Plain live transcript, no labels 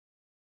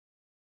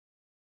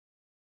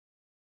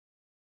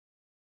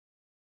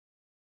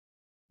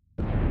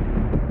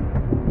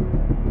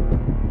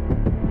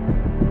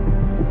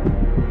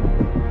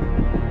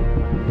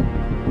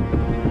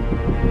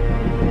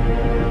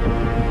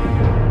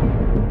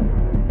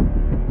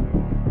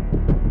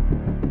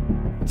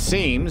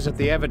seems that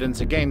the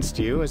evidence against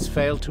you has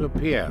failed to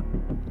appear.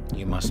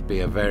 You must be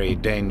a very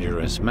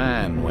dangerous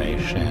man, Wei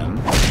Shen.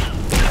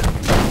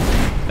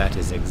 That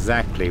is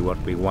exactly what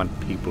we want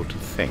people to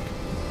think.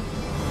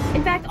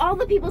 In fact, all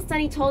the people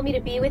Sunny told me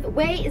to be with,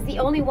 Wei is the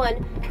only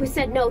one who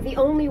said no, the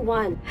only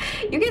one.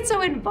 You get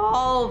so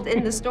involved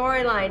in the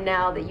storyline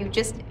now that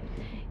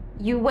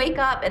you wake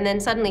up and then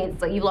suddenly it's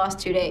like you lost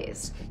 2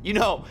 days. You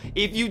know,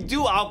 if you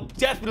do, I'll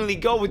definitely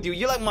go with you.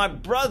 You're like my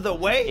brother,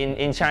 Wei.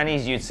 In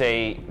Chinese, you'd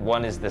say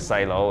one is the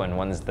silo and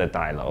one's the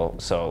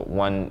dilo. So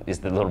one is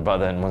the little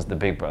brother and one's the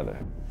big brother.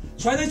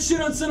 Try that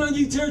shit on Sun On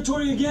You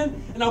territory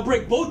again, and I'll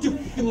break both your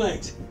f***ing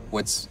legs.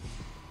 What's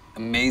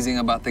amazing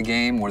about the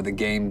game, or the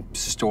game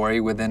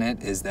story within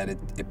it, is that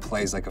it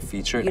plays like a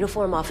feature.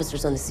 Uniform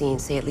officers on the scene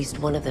say at least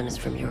one of them is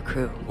from your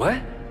crew.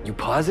 What? You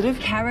positive?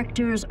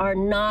 Characters are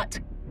not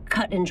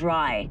cut and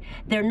dry.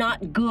 They're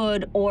not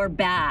good or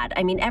bad.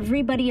 I mean,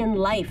 everybody in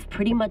life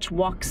pretty much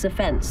walks a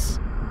fence.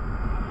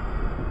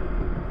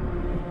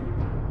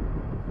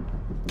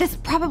 This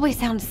probably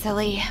sounds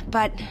silly,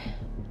 but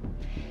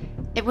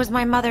it was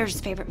my mother's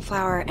favorite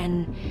flower,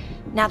 and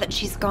now that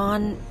she's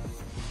gone,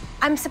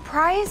 I'm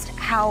surprised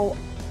how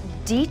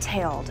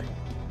detailed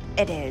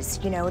it is.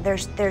 You know,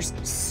 there's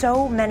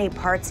so many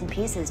parts and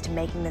pieces to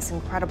making this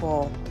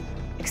incredible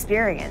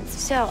experience.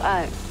 So,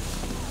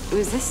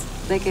 was this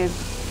like a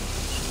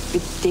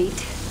date?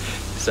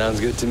 Sounds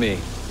good to me.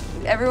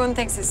 Everyone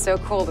thinks it's so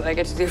cool that I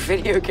get to do a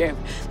video game.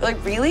 They're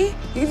like, really?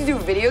 You get to do a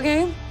video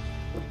game?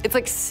 It's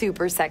like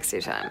super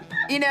sexy time.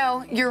 You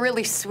know, you're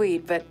really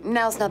sweet, but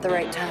now's not the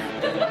right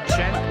time.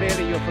 Shen,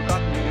 clearly you've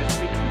forgotten